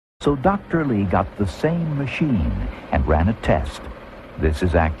So Dr. Lee got the same machine and ran a test. This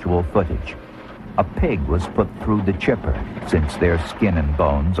is actual footage. A pig was put through the chipper, since their skin and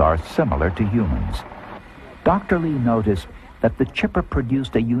bones are similar to humans. Dr. Lee noticed that the chipper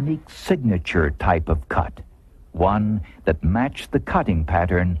produced a unique signature type of cut, one that matched the cutting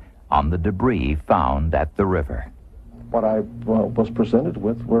pattern on the debris found at the river. What I was presented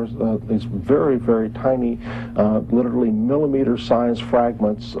with were these very, very tiny, literally millimeter-sized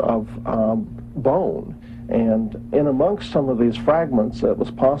fragments of bone. And in amongst some of these fragments, it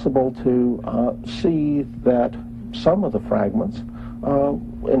was possible to see that some of the fragments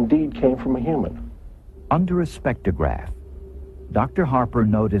indeed came from a human. Under a spectrograph, Dr. Harper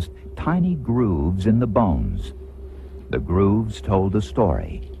noticed tiny grooves in the bones. The grooves told a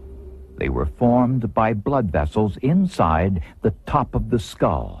story. They were formed by blood vessels inside the top of the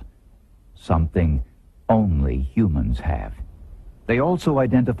skull, something only humans have. They also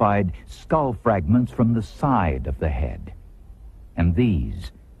identified skull fragments from the side of the head. And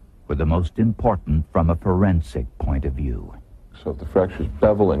these were the most important from a forensic point of view. So if the fracture is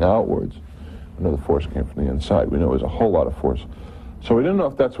beveling outwards, we know the force came from the inside. We know it was a whole lot of force. So we didn't know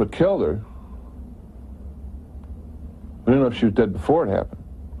if that's what killed her. We didn't know if she was dead before it happened.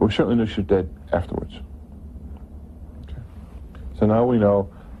 But we certainly knew she was dead afterwards. Okay. So now we know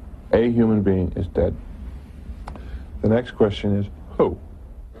a human being is dead. The next question is, who?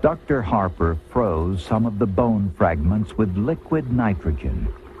 Dr. Harper froze some of the bone fragments with liquid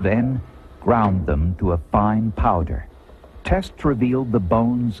nitrogen, then ground them to a fine powder. Tests revealed the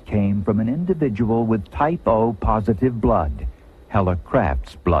bones came from an individual with type O positive blood, Helle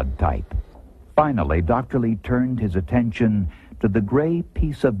Crafts blood type. Finally, Dr. Lee turned his attention to the gray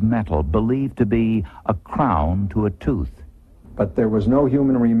piece of metal believed to be a crown to a tooth. But there was no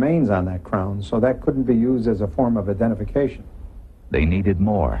human remains on that crown, so that couldn't be used as a form of identification. They needed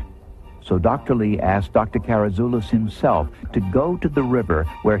more. So Dr. Lee asked Dr. Karazoulis himself to go to the river,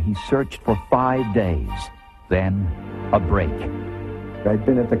 where he searched for 5 days. Then, a break. I'd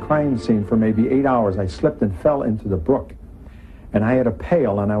been at the crime scene for maybe 8 hours. I slipped and fell into the brook. And I had a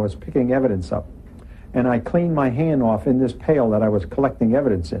pail, and I was picking evidence up. And I cleaned my hand off in this pail that I was collecting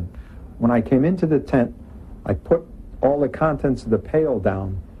evidence in. When I came into the tent, I put all the contents of the pail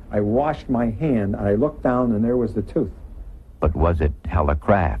down. I washed my hand, and I looked down, and there was the tooth. But was it Helle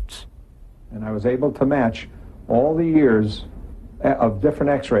Crafts? And I was able to match all the years of different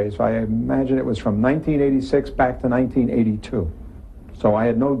x-rays. I imagine it was from 1986 back to 1982. So I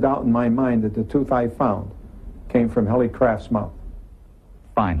had no doubt in my mind that the tooth I found came from Helle Crafts' mouth.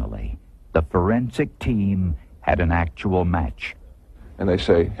 Finally, the forensic team had an actual match. And they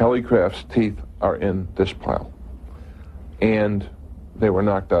say, Helle Crafts' teeth are in this pile. And they were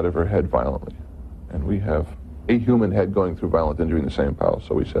knocked out of her head violently. And we have a human head going through violent injury in the same pile.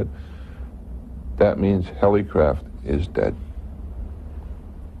 So we said, that means Helle Crafts is dead.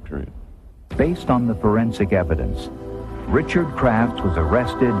 Period. Based on the forensic evidence, Richard Crafts was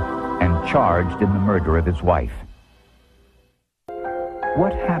arrested and charged in the murder of his wife.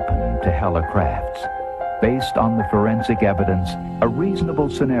 What happened to Helle Crafts? Based on the forensic evidence, a reasonable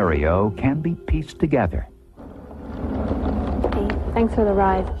scenario can be pieced together. Hey, thanks for the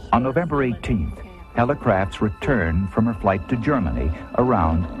ride. On November 18th, Helle Crafts returned from her flight to Germany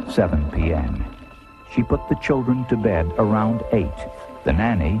around 7 p.m. She put the children to bed around 8. The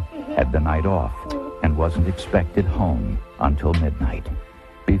nanny had the night off and wasn't expected home until midnight.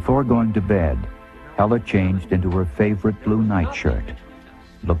 Before going to bed, Helle changed into her favorite blue nightshirt,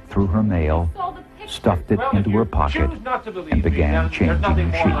 looked through her mail, stuffed it into her pocket, and began changing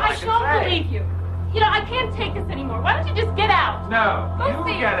her sheets. I don't believe you. You know, I can't take this anymore. Why don't you just get out? No, Go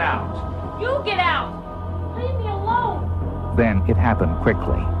see. get out. You get out. Leave me alone. Then it happened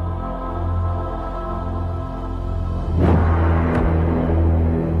quickly.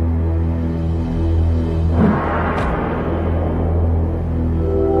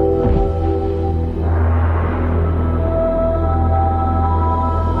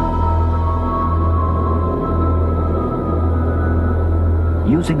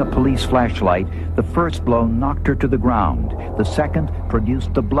 Using a police flashlight, the first blow knocked her to the ground. The second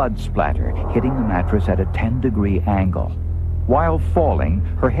produced the blood splatter, hitting the mattress at a 10-degree angle. While falling,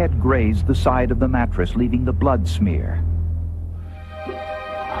 her head grazed the side of the mattress, leaving the blood smear.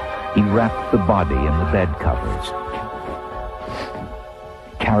 He wrapped the body in the bed covers,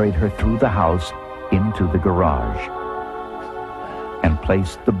 carried her through the house into the garage, and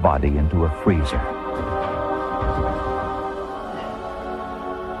placed the body into a freezer.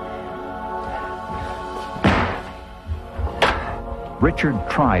 Richard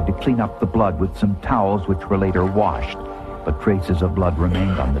tried to clean up the blood with some towels which were later washed, but traces of blood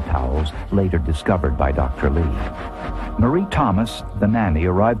remained on the towels, later discovered by Dr. Lee. Marie Thomas, the nanny,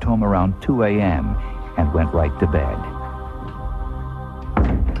 arrived home around 2 a.m. and went right to bed.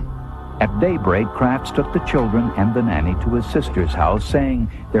 At daybreak, Crafts took the children and the nanny to his sister's house, saying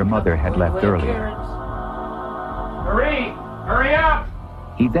their mother had left earlier. Marie, hurry up!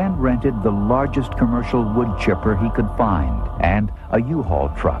 He then rented the largest commercial wood chipper he could find and a U-Haul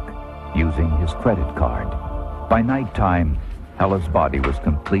truck, using his credit card. By nighttime, Hella's body was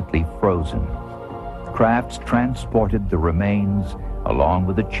completely frozen. Crafts transported the remains, along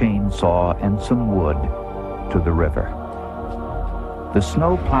with a chainsaw and some wood, to the river. The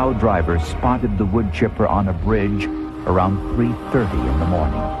snowplow driver spotted the wood chipper on a bridge around 3:30 in the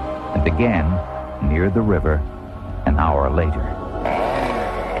morning, and again near the river an hour later.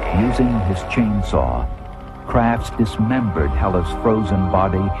 Using his chainsaw, Crafts dismembered Hella's frozen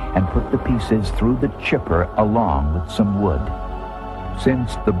body and put the pieces through the chipper along with some wood.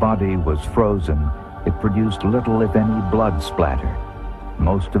 Since the body was frozen, it produced little, if any, blood splatter.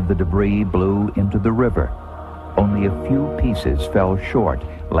 Most of the debris blew into the river. Only a few pieces fell short,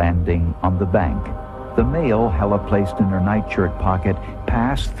 landing on the bank. The mail Hella placed in her nightshirt pocket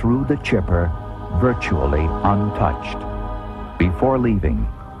passed through the chipper, virtually untouched. Before leaving,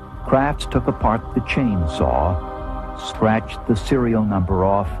 Crafts took apart the chainsaw, scratched the serial number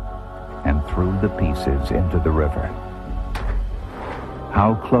off, and threw the pieces into the river.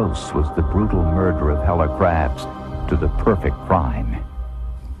 How close was the brutal murder of Helle Crafts to the perfect crime?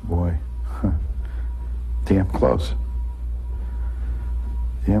 Boy, damn close.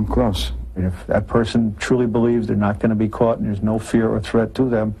 Damn close. And if that person truly believes they're not going to be caught and there's no fear or threat to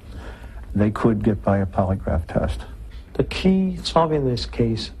them, they could get by a polygraph test. The key solving this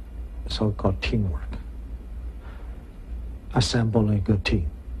case is so-called teamwork. Assembling a good team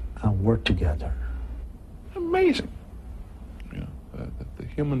and work together. Amazing. You know, the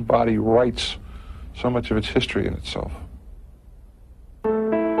human body writes so much of its history in itself.